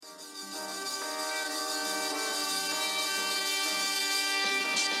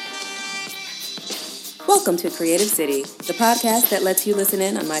Welcome to Creative City, the podcast that lets you listen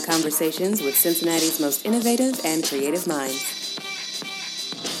in on my conversations with Cincinnati's most innovative and creative minds.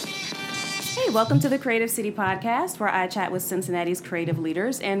 Hey, welcome to the Creative City podcast, where I chat with Cincinnati's creative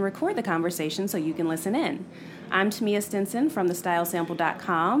leaders and record the conversation so you can listen in. I'm Tamia Stinson from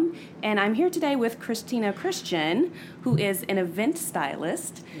thestylesample.com, and I'm here today with Christina Christian, who is an event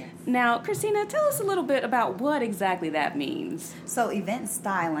stylist. Yes. Now, Christina, tell us a little bit about what exactly that means. So event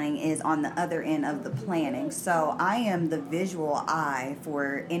styling is on the other end of the planning. So I am the visual eye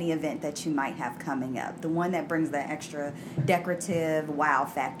for any event that you might have coming up, the one that brings the extra decorative wow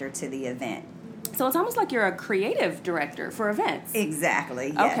factor to the event. So it's almost like you're a creative director for events.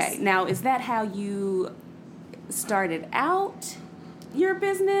 Exactly, yes. Okay, now is that how you started out your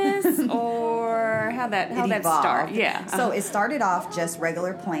business, or how that started? Yeah. So it started off just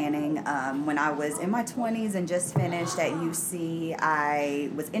regular planning. When I was in my 20s and just finished at UC, I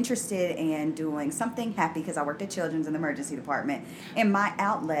was interested in doing something happy because I worked at Children's in the emergency department, and my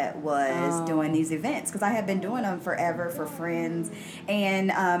outlet was doing these events because I had been doing them forever for friends.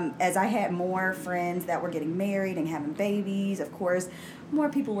 And as I had more friends that were getting married and having babies, of course, more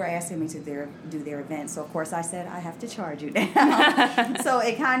people were asking me to do their events. So, of course, I said, I have to charge you now. So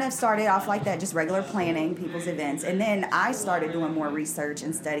it kind of started off like that, just regular planning people's events. And then I started doing more research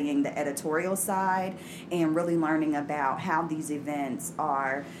and studying the editorial side and really learning about how these events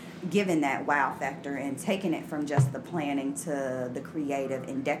are given that wow factor and taking it from just the planning to the creative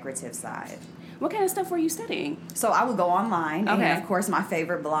and decorative side. What kind of stuff were you studying? So I would go online, Okay. and of course my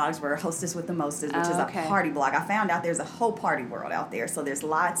favorite blogs were Hostess with the Mostest, which is a party blog. I found out there's a whole party world out there, so there's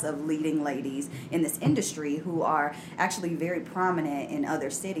lots of leading ladies in this industry who are actually very prominent in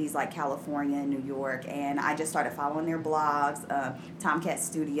other cities like California and New York, and I just started following their blogs, Tomcat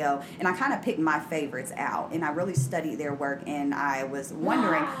Studio, and I kind of picked my favorites out, and I really studied their work, and I was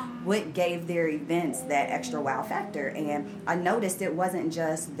wondering what gave their events that extra wow factor, and I noticed it wasn't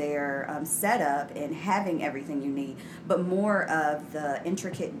just their setup and having everything you need, but more of the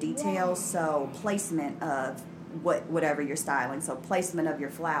intricate details, so placement of whatever you're styling, so placement of your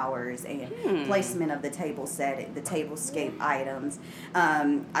flowers and placement of the table set, the tablescape items.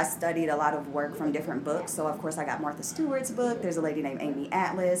 I studied a lot of work from different books, so of course I got Martha Stewart's book. There's a lady named Amy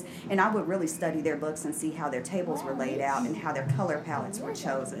Atlas, and I would really study their books and see how their tables were laid out and how their color palettes were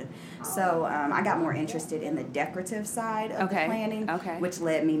chosen. So I got more interested in the decorative side of the planning, which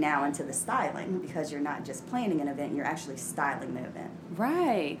led me now into the styling, because you're not just planning an event, you're actually styling the event.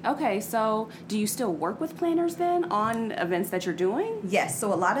 Right. Okay, so do you still work with planners then on events that you're doing? Yes,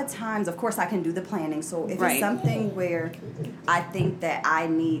 so a lot of times, of course, I can do the planning. So if it's something where I think that I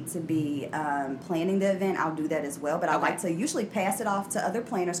need to be planning the event, I'll do that as well. But I like to usually pass it off to other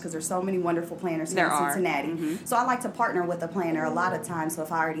planners because there's so many wonderful planners here in Cincinnati. Mm-hmm. So I like to partner with a planner a lot of times. So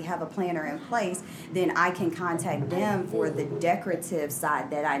if I already have a planner in place, then I can contact them for the decorative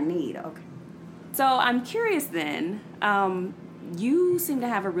side that I need. Okay. So I'm curious then, you seem to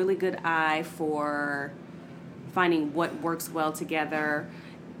have a really good eye for finding what works well together.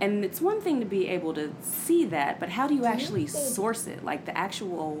 And it's one thing to be able to see that, but how do you actually source it? Like the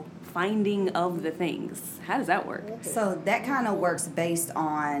actual finding of the things. How does that work? So that kind of works based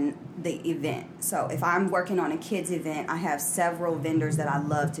on the event. So if I'm working on a kids event, I have several vendors that I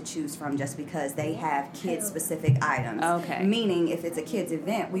love to choose from just because they have kids-specific items. Okay. Meaning if it's a kids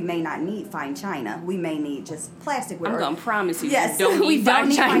event, we may not need fine china. We may need just plasticware. I'm going to promise you, yes, we don't need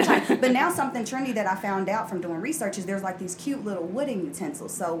fine china. But now something trendy that I found out from doing research is there's like these cute little wooden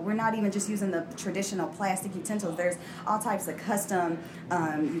utensils. So we're not even just using the traditional plastic utensils. There's all types of custom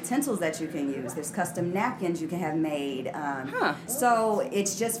utensils that you can use. There's custom napkins you can have made. So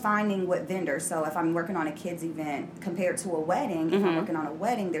it's just finding what vendor. So if I'm working on a kids event compared to a wedding, if I'm working on a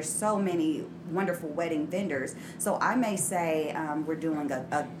wedding, there's so many wonderful wedding vendors. So I may say we're doing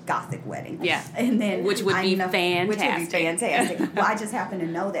a gothic wedding. Yeah. And then which would be fantastic. Well, I just happen to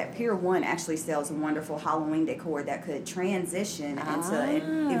know that Pier 1 actually sells wonderful Halloween decor that could transition into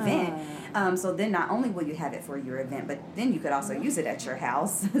an event. So then not only will you have it for your event, but then you could also use it at your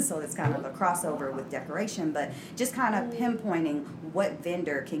house. So it's kind of a crossover with decoration, but just kind of pinpointing what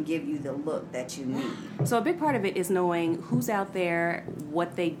vendor can give you the look that you need. So a big part of it is knowing who's out there,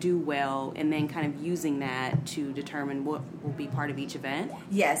 what they do well, and then kind of using that to determine what will be part of each event.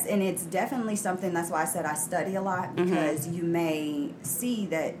 Yes, and it's definitely something, that's why I said I study a lot, because you may see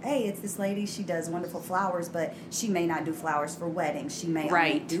that, hey, it's this lady, she does wonderful flowers, but she may not do flowers for weddings. She may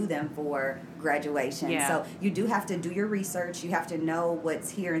only do them for graduation. Yeah. So you do have to do your research. You have to know what's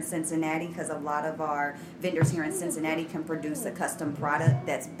here in Cincinnati, because a lot of our vendors here in Cincinnati can produce a custom product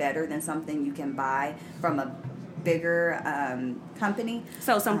that's better than something you can buy from a bigger company.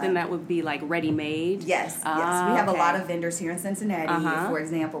 So something that would be like ready-made? Yes. We have a lot of vendors here in Cincinnati. For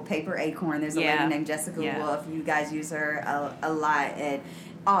example, Paper Acorn. There's a lady named Jessica Wolf. You guys use her a lot at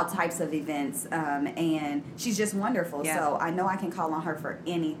all types of events, and she's just wonderful. So I know I can call on her for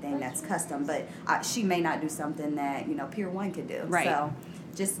anything that's custom, but she may not do something that Pier 1 could do. Right. So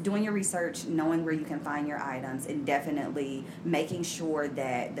just doing your research, knowing where you can find your items, and definitely making sure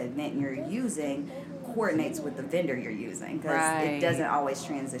that the event you're using coordinates with the vendor you're using, because it doesn't always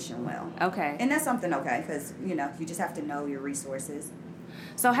transition well. Okay. And that's something because you just have to know your resources.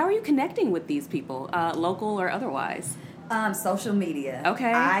 So how are you connecting with these people, local or otherwise? Social media.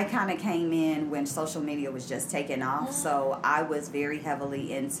 Okay. I kind of came in when social media was just taking off, so I was very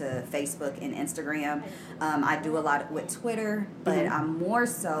heavily into Facebook and Instagram. I do a lot with Twitter, but I'm more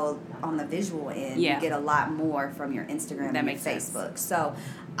so on the visual end. You get a lot more from your Instagram and your Facebook. So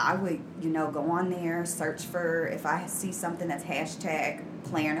I would, go on there, search for, if I see something that's hashtag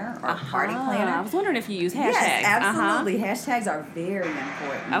planner or party planner. I was wondering if you use hashtags. Yes, absolutely. Hashtags are very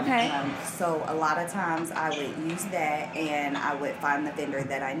important. Okay. So a lot of times I would use that, and I would find the vendor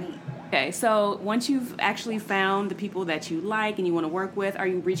that I need. Okay, so once you've actually found the people that you like and you want to work with, are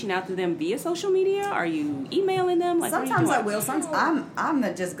you reaching out to them via social media? Are you emailing them? Like, sometimes I will. Sometimes I'm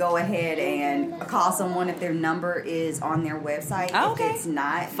gonna just go ahead and call someone if their number is on their website. Okay. If it's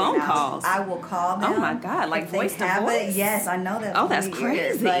not, phone calls. I will call them. Oh my God! Like voice to voice. Yes, I know that. Oh, that's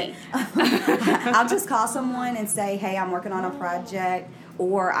crazy. But I'll just call someone and say, "Hey, I'm working on a project,"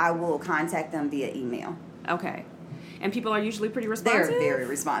 or I will contact them via email. Okay. And people are usually pretty responsive? They're very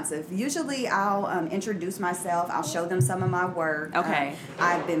responsive. Usually I'll introduce myself. I'll show them some of my work. Okay.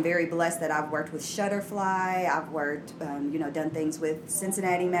 I've been very blessed that I've worked with Shutterfly. I've worked, done things with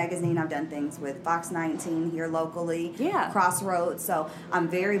Cincinnati Magazine. I've done things with Fox 19 here locally. Yeah. Crossroads. So I'm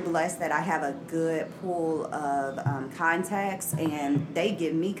very blessed that I have a good pool of contacts, and they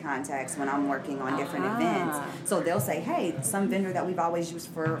give me contacts when I'm working on different events. So they'll say, hey, some vendor that we've always used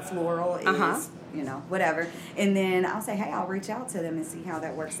for floral is... whatever. And then I'll say, hey, I'll reach out to them and see how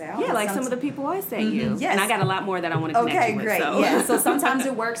that works out. Yeah, like some of the people I sent you. Yes. And I got a lot more that I want to connect you with. Okay, great. So. Yeah, so sometimes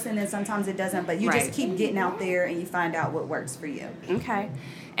it works and then sometimes it doesn't. But you just keep getting out there and you find out what works for you. Okay.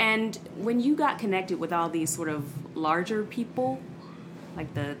 And when you got connected with all these sort of larger people,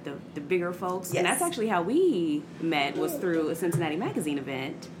 like the bigger folks, and that's actually how we met, was through a Cincinnati Magazine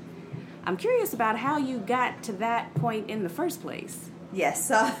event. I'm curious about how you got to that point in the first place. Yes.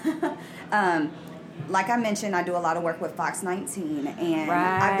 So, like I mentioned, I do a lot of work with Fox 19, and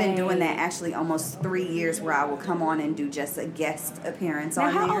I've been doing that actually almost 3 years, where I will come on and do just a guest appearance on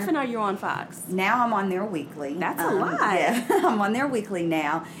there. Now, how often are you on Fox? Now I'm on there weekly. That's a lot. Yeah, I'm on there weekly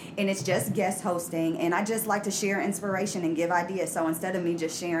now, and it's just guest hosting, and I just like to share inspiration and give ideas. So instead of me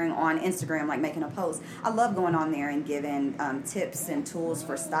just sharing on Instagram, like making a post, I love going on there and giving tips and tools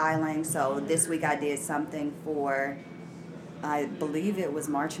for styling. So this week I did something for... I believe it was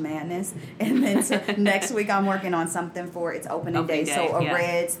March Madness. And then next week I'm working on something for its opening day. So a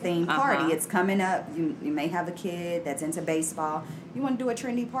Reds themed party. It's coming up. You may have a kid that's into baseball. You want to do a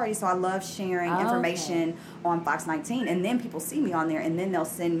trendy party. So I love sharing information on Fox 19. And then people see me on there, and then they'll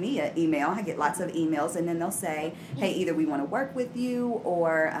send me an email. I get lots of emails, and then they'll say, hey, either we want to work with you,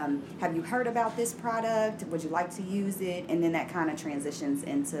 or have you heard about this product? Would you like to use it? And then that kind of transitions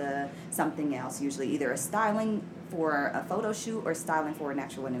into something else, usually either a styling for a photo shoot or styling for an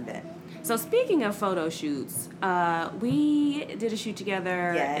actual event. So speaking of photo shoots, we did a shoot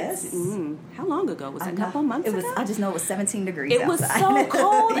together. Yes. How long ago? Was it a couple months ago? I just know it was 17 degrees outside. It was so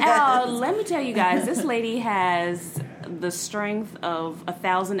cold out. Yes. Let me tell you guys, this lady has the strength of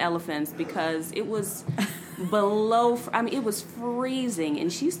 1,000 elephants, because it was below, it was freezing,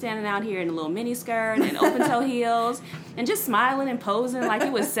 and she's standing out here in a little mini skirt and open toe heels and just smiling and posing like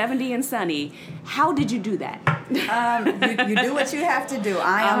it was 70 and sunny. How did you do that? You do what you have to do.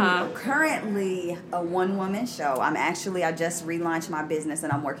 I am currently a one-woman show. I just relaunched my business,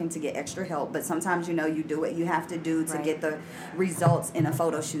 and I'm working to get extra help, but sometimes you do what you have to do to get the results in a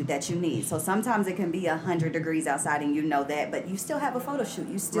photo shoot that you need. So sometimes it can be 100 degrees outside, and you know that, but you still have a photo shoot.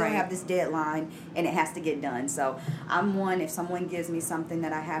 You still have this deadline, and it has to get done. So I'm one, if someone gives me something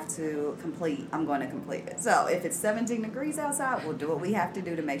that I have to complete, I'm going to complete it. So if it's 17 degrees outside, we'll do what we have to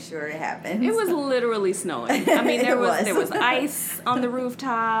do to make sure it happens. It was literally snowing. I mean, there was ice on the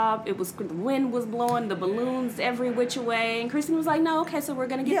rooftop. The wind was blowing, the balloons every which way. And Kristen was like, "No, okay, so we're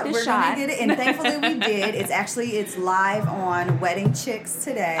gonna get this shot." Yeah, we're gonna get it, and thankfully we did. It's live on Wedding Chicks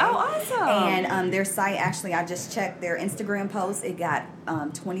today. Oh, awesome! And their site, actually, I just checked their Instagram post. It got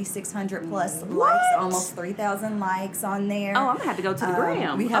 2,600 plus likes, almost 3,000 likes on there. Oh, I'm gonna have to go to the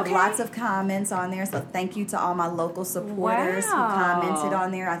gram. We have lots of comments on there, so thank you to all my local supporters who commented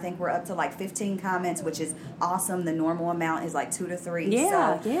on there. I think we're up to like 15 comments, which is awesome. The normal amount is like 2 to 3.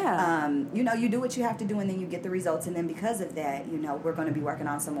 You do what you have to do, and then you get the results. And then because of that, we're going to be working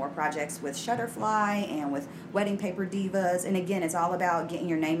on some more projects with Shutterfly and with Wedding Paper Divas. And again, it's all about getting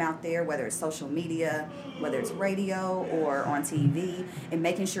your name out there, whether it's social media, whether it's radio or on TV, and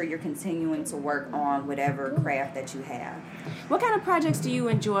making sure you're continuing to work on whatever craft that you have. What kind of projects do you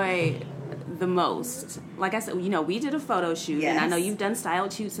enjoy the most? Like I said, we did a photo shoot, and I know you've done style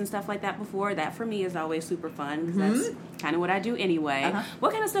shoots and stuff like that before. That for me is always super fun because that's kind of what I do anyway.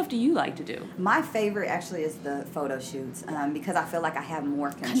 What kind of stuff do you like to do? My favorite actually is the photo shoots because I feel like I have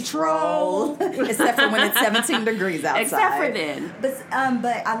more control. Except for when it's 17 degrees outside. Except for then.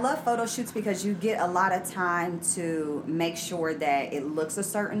 But I love photo shoots because you get a lot of time to make sure that it looks a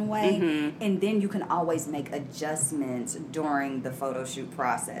certain way, and then you can always make adjustments during the photo shoot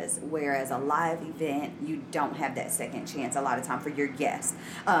process. Whereas a live event, you don't have that second chance a lot of time for your guests.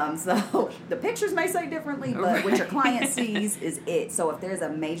 So the pictures may say differently, but what your client sees is it. So if there's a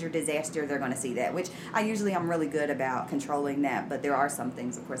major disaster, they're going to see that, which I'm really good about controlling that, but there are some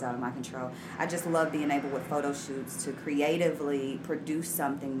things, of course, out of my control. I just love being able with photo shoots to creatively produce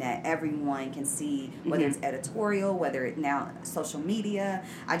something that everyone can see, whether it's editorial, whether it's now social media.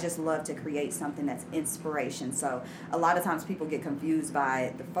 I just love to create something that's inspiration. So a lot of times people get confused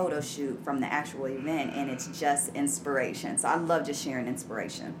by the photo shoot from the actual event, and it's just inspiration. So I love just sharing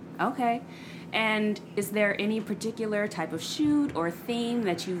inspiration. Okay. And is there any particular type of shoot or theme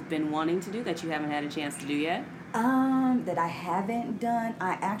that you've been wanting to do that you haven't had a chance to do yet? That I haven't done.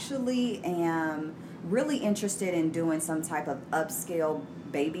 I actually am really interested in doing some type of upscale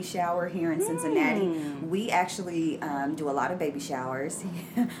baby shower here in Cincinnati. We actually do a lot of baby showers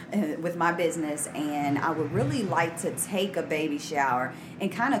with my business, and I would really like to take a baby shower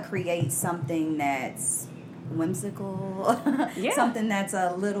and kind of create something that's whimsical, something that's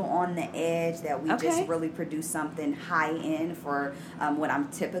a little on the edge, that we just really produce something high end for what I'm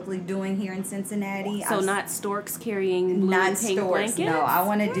typically doing here in Cincinnati. So not storks carrying blue and pink blankets? No, I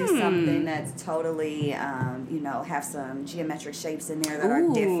want to do something that's totally, have some geometric shapes in there that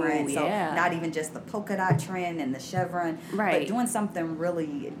are different. So not even just the polka dot trend and the chevron, but doing something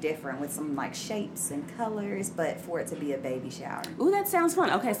really different with some like shapes and colors, but for it to be a baby shower. Ooh, that sounds fun.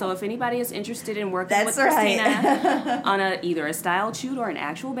 Okay, so if anybody is interested in working with Christina on either a style shoot or an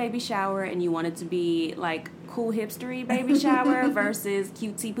actual baby shower, and you want it to be like cool hipstery baby shower versus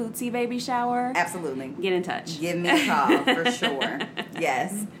cutesy pootsy baby shower, absolutely, get in touch. Give me a call for sure.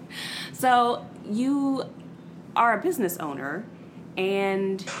 Yes. So you are a business owner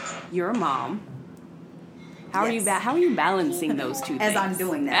and you're a mom. How are you balancing those two things? As I'm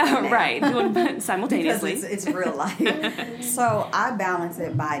doing that right, doing simultaneously. Because it's real life. So I balance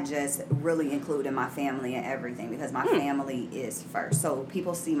it by just really including my family and everything, because my family is first. So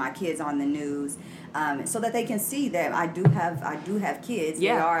people see my kids on the news, so that they can see that I do have kids.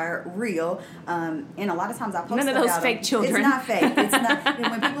 Yeah. They are real, and a lot of times I post none of those fake children. It's not fake. It's not.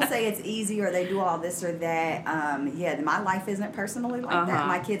 When people say it's easy or they do all this or that, my life isn't personally like that.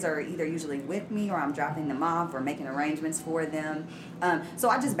 My kids are either usually with me or I'm dropping them off or making arrangements for them. So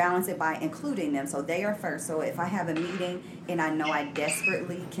I just balance it by including them. So they are first. So if I have a meeting and I know I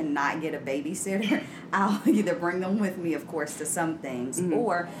desperately cannot get a babysitter, I'll either bring them with me, of course, to some things,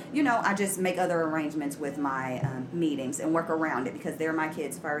 or, I just make other arrangements with my meetings and work around it, because they're my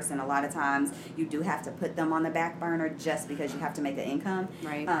kids first. And a lot of times you do have to put them on the back burner just because you have to make an income.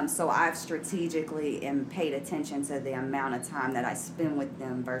 Right. So I've strategically paid attention to the amount of time that I spend with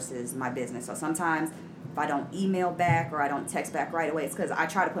them versus my business. So sometimes if I don't email back or I don't text back right away, it's because I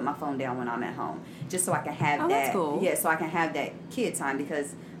try to put my phone down when I'm at home, just so I can have that. That's cool. Yeah, so I can have that kid time,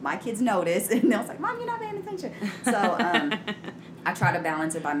 because my kids notice and they'll say, "Mom, you're not paying attention." So I try to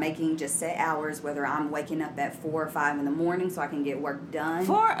balance it by making just set hours, whether I'm waking up at 4 or 5 in the morning so I can get work done.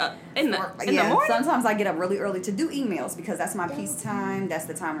 In the morning? Sometimes I get up really early to do emails, because that's my peace time. That's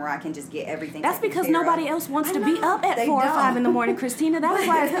the time where I can just get everything. That's because nobody else wants to be up at 4 or 5 in the morning, Christina. That's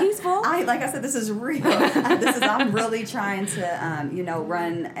why it's peaceful. Like I said, this is real. I'm really trying to,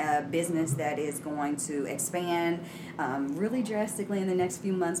 run a business that is going to expand really drastically in the next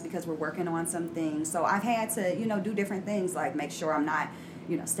few months, because we're working on some things. So I've had to, do different things, like make sure I'm not,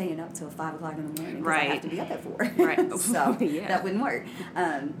 staying up till 5 o'clock in the morning because Right. I have to be up at 4. Right. So Yeah. that wouldn't work.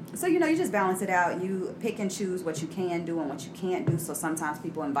 So, you just balance it out. You pick and choose what you can do and what you can't do. So sometimes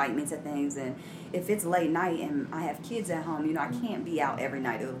people invite me to things, and if it's late night and I have kids at home, I can't be out every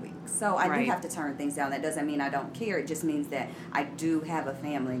night of the week. So I Right. do have to turn things down. That doesn't mean I don't care. It just means that I do have a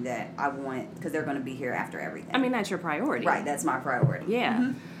family that I want, because they're going to be here after everything. I mean, that's your priority. Right, that's my priority. Yeah.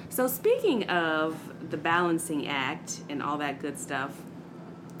 Mm-hmm. So speaking of the balancing act and all that good stuff,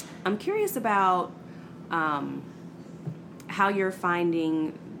 I'm curious about how you're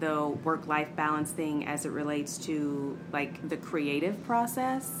finding the work-life balance thing as it relates to like the creative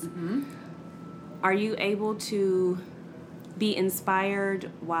process. Mm-hmm. Are you able to be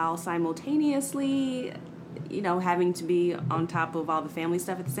inspired while simultaneously, having to be on top of all the family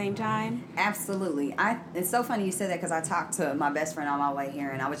stuff at the same time? Absolutely. It's so funny you said that, because I talked to my best friend on my way here,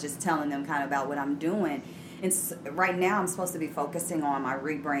 and I was just telling them kind of about what I'm doing. And right now I'm supposed to be focusing on my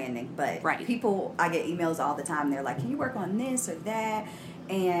rebranding, but Right. people, I get emails all the time. They're like, can you work on this or that?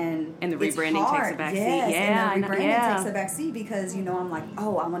 And the rebranding it's hard. takes a back seat. Yes, Yeah, and the rebranding yeah. takes a back seat because, I'm like,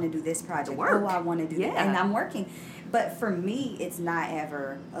 oh, I want to do this project. Work. Oh, I want to do that. Yeah. And I'm working. But for me, it's not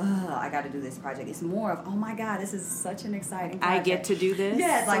ever, I got to do this project. It's more of, oh my God, this is such an exciting project. I get to do this.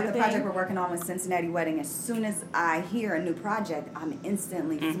 Yeah, like sort the of thing. project we're working on with Cincinnati Wedding. As soon as I hear a new project, I'm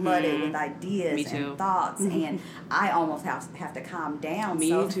instantly flooded with ideas Me too. and thoughts, and I almost have to calm down. Me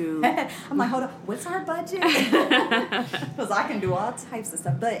too. I'm like, hold on, what's our budget? Because I can do all types of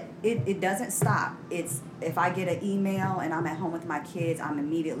stuff, but it doesn't stop. It's if I get an email and I'm at home with my kids, I'm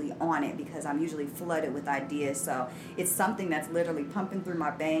immediately on it because I'm usually flooded with ideas. So it's something that's literally pumping through my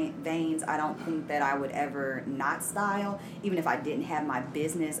veins. I don't think that I would ever not style. Even if I didn't have my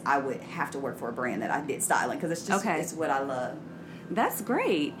business, I would have to work for a brand that I did styling, because it's just it's what I love. That's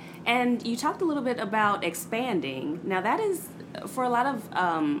great. And you talked a little bit about expanding. Now that is, for a lot of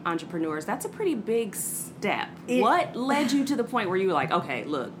entrepreneurs, that's a pretty big step. What led you to the point where you were like, okay,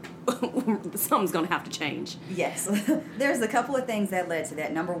 look, something's going to have to change? Yes. There's a couple of things that led to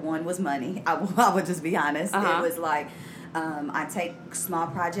that. Number one was money. I would just be honest. Uh-huh. It was like, I take small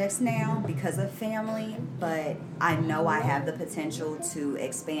projects now because of family, but I know I have the potential to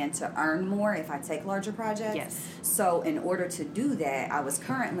expand to earn more if I take larger projects. Yes. So in order to do that, I was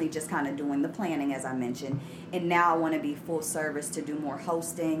currently just kind of doing the planning, as I mentioned, and now I want to be full service to do more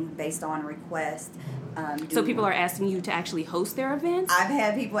hosting based on request. So people are asking you to actually host their events? I've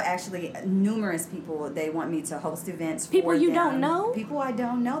had people, actually, numerous people, they want me to host events for People you them. don't know? People I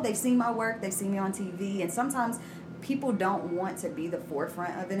don't know. They've seen my work. They've seen me on TV. And sometimes people don't want to be the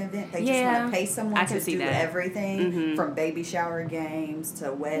forefront of an event. They just want to pay someone to do everything, from baby shower games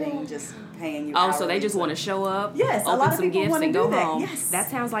to wedding, just paying you. Oh, so they just want to show up, yes, open a lot of some people gifts, want to and do go that. home. Yes. That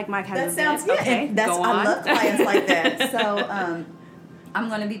sounds like my kind that of sounds, event. yeah. Okay, That's, go on. I love clients like that. So I'm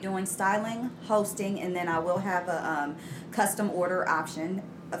going to be doing styling, hosting, and then I will have a custom order option.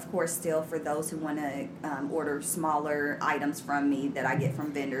 Of course, still for those who want to order smaller items from me that I get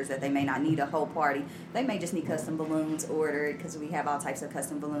from vendors that they may not need a whole party. They may just need custom balloons ordered, because we have all types of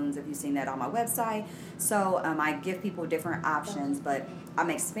custom balloons if you've seen that on my website. So I give people different options, but I'm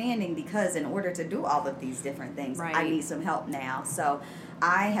expanding because in order to do all of these different things, I need some help now. So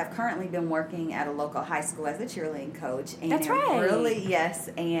I have currently been working at a local high school as a cheerleading coach. And That's right. Really, yes.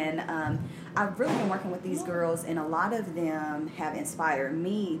 And I've really been working with these girls, and a lot of them have inspired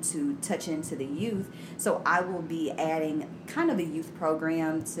me to touch into the youth. So I will be adding kind of a youth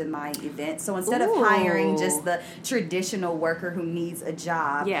program to my event. So instead of hiring just the traditional worker who needs a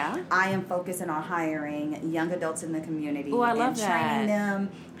job, I am focusing on hiring young adults in the community and training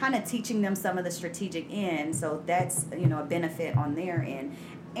them, kind of teaching them some of the strategic end. So that's, a benefit on their end.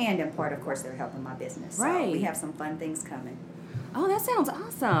 And in part, of course, they're helping my business. So we have some fun things coming. Oh, that sounds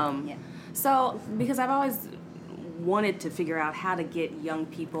awesome. Yeah. So, because I've always wanted to figure out how to get young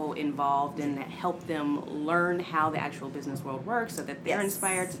people involved and help them learn how the actual business world works so that they're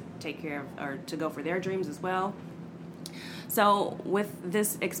inspired to take care of or to go for their dreams as well. So, with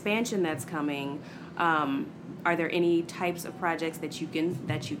this expansion that's coming, are there any types of projects that you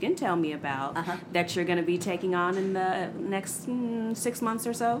can tell me about that you're going to be taking on in the next 6 months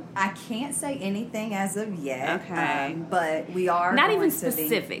or so? I can't say anything as of yet. Okay, but we are not even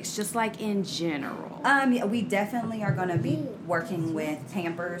specifics, just like in general. Yeah, we definitely are going to be working with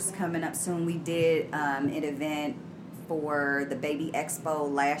Pampers coming up soon. We did an event for the Baby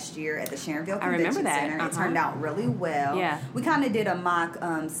Expo last year at the Sharonville Convention Center. It turned out really well. Yeah. We kind of did a mock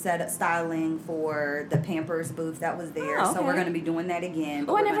set styling for the Pampers booth that was there. Oh, okay. So we're going to be doing that again.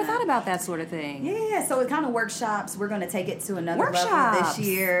 Oh, I never thought about that sort of thing. Yeah, so it kind of workshops. We're going to take it to another level this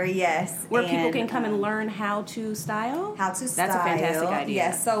year. Yes. Where people can come and learn how to style? How to style. That's a fantastic idea.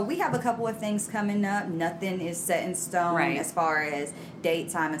 Yes, so we have a couple of things coming up. Nothing is set in stone as far as date,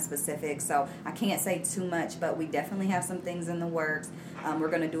 time, and specifics. So I can't say too much, but we definitely have some things in the works. We're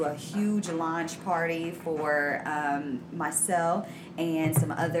going to do a huge launch party for myself and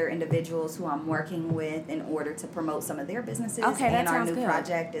some other individuals who I'm working with in order to promote some of their businesses and our new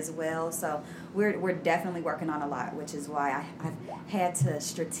project as well. So we're definitely working on a lot, which is why I've had to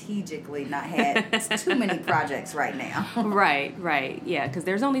strategically not have too many projects right now. Right. Yeah, because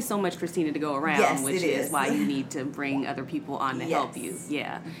there's only so much Christina to go around, which is why you need to bring other people on to help you.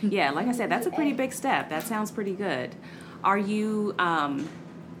 Yeah, like I said, that's a pretty big step. That sounds pretty good. Are you,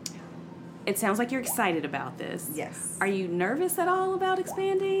 it sounds like you're excited about this. Yes. Are you nervous at all about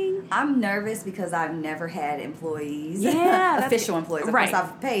expanding? I'm nervous because I've never had employees, official employees. Of course,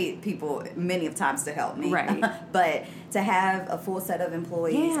 I've paid people many of times to help me. Right. But to have a full set of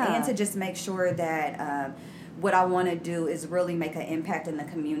employees and to just make sure that what I want to do is really make an impact in the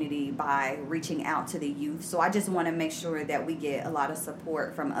community by reaching out to the youth. So I just want to make sure that we get a lot of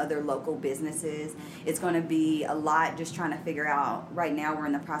support from other local businesses. It's going to be a lot just trying to figure out. Right now we're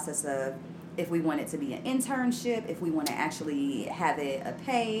in the process of if we want it to be an internship, if we want to actually have it a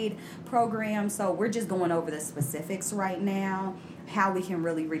paid program. So we're just going over the specifics right now, how we can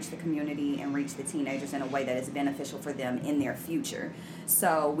really reach the community and reach the teenagers in a way that is beneficial for them in their future.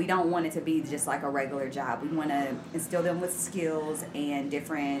 So we don't want it to be just like a regular job. We want to instill them with skills and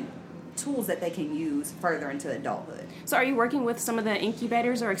different tools that they can use further into adulthood. So are you working with some of the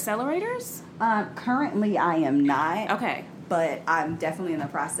incubators or accelerators? Currently, I am not. Okay. But I'm definitely in the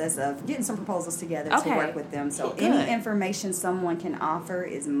process of getting some proposals together to work with them. So any information someone can offer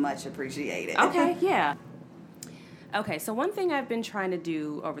is much appreciated. Okay, yeah. Okay, so one thing I've been trying to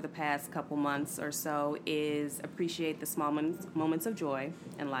do over the past couple months or so is appreciate the small moments of joy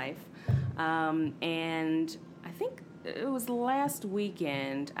in life. And I think it was last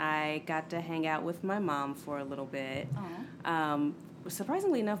weekend I got to hang out with my mom for a little bit.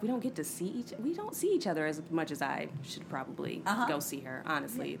 Surprisingly enough, we don't see each other as much as I should probably go see her.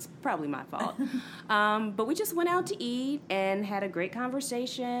 Honestly, it's probably my fault. But we just went out to eat and had a great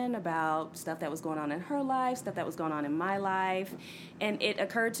conversation about stuff that was going on in her life, stuff that was going on in my life, and it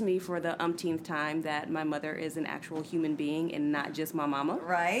occurred to me for the umpteenth time that my mother is an actual human being and not just my mama.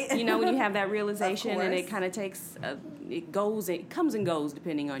 Right. You know, when you have that realization, and it kind of takes, it comes and goes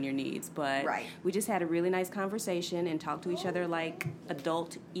depending on your needs. But we just had a really nice conversation and talked to each other like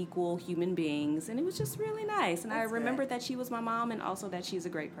adult, equal human beings, and it was just really nice. And I remembered that she was my mom and also that she's a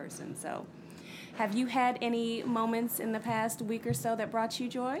great person. So have you had any moments in the past week or so that brought you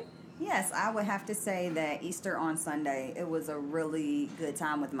joy? Yes, I would have to say that Easter on Sunday, it was a really good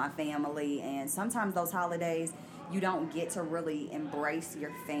time with my family, and sometimes those holidays you don't get to really embrace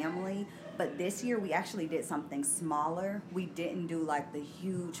your family. But this year we actually did something smaller. We didn't do like the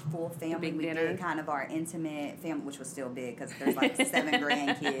huge full family. We did kind of our intimate family, which was still big because there's like 7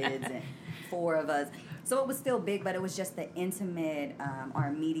 grandkids and 4 of us. So it was still big, but it was just the intimate, our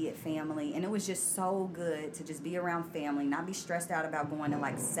immediate family. And it was just so good to just be around family, not be stressed out about going to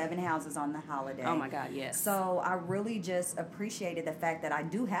like 7 houses on the holiday. Oh my God, yes. So I really just appreciated the fact that I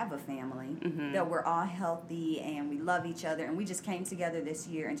do have a family, that we're all healthy and we love each other. And we just came together this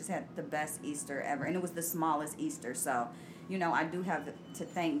year and just had the best Easter ever. And it was the smallest Easter. So, you know, I do have to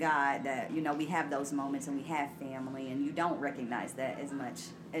thank God that, you know, we have those moments and we have family, and you don't recognize that as much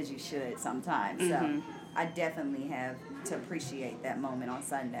as you should sometimes. So I definitely have to appreciate that moment on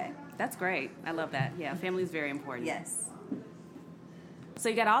Sunday. That's great. I love that. Yeah, family is very important. Yes. So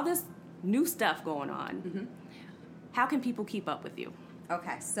you got all this new stuff going on. How can people keep up with you?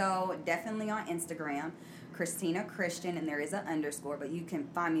 Okay, so definitely on Instagram, Christina Christian, and there is an underscore, but you can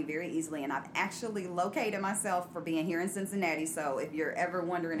find me very easily. And I've actually located myself for being here in Cincinnati. So if you're ever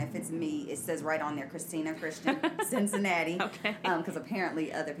wondering if it's me, it says right on there, Christina Christian, Cincinnati. Okay. Because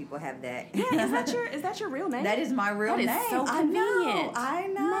apparently other people have that. Yeah, is that your real name? That is my real name. That is so convenient. I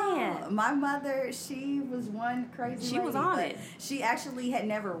know. My mother, she was one crazy She lady, was on it. She actually had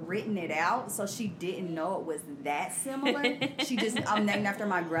never written it out, so she didn't know it was that similar. I'm named after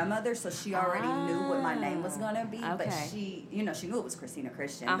my grandmother, so she already knew what my name was going to be. Okay. But she knew it was Christina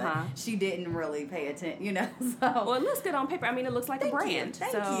Christian, but she didn't really pay attention, So. Well, it looks good on paper. I mean, it looks like a brand.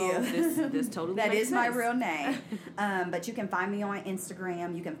 Thank you. This totally that makes is sense. my real name. But you can find me on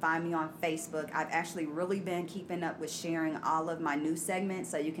Instagram. You can find me on Facebook. I've actually really been keeping up with sharing all of my new segments,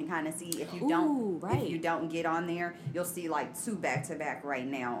 so you can kind of see if you don't get on there, you'll see like 2 back-to-back right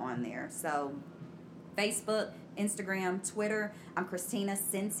now on there. So Facebook, Instagram, Twitter, I'm Christina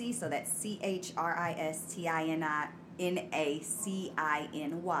Cincy, so that's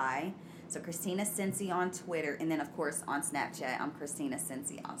ChristianaCinyy. So Christina Cincy on Twitter, and then of course on Snapchat, I'm Christina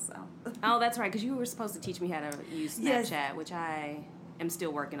Cincy also. Oh, that's right, because you were supposed to teach me how to use Snapchat, which I am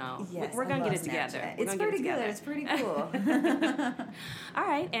still working on. Yes, we're going to get it Snapchat. together. It's pretty good. It's pretty cool. All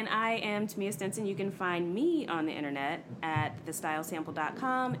right, and I am Tamia Stinson. You can find me on the internet at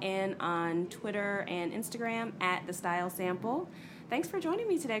thestylesample.com and on Twitter and Instagram at thestylesample. Thanks for joining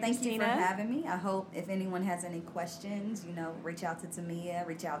me today, Christina. Thank you for having me. I hope if anyone has any questions, reach out to Tamia,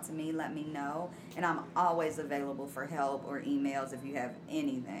 reach out to me, let me know. And I'm always available for help or emails if you have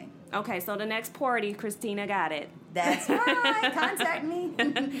anything. Okay, so the next party, Christina got it. That's right. Contact me.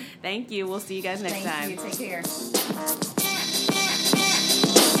 Thank you. We'll see you guys next time. Thank you. Take care.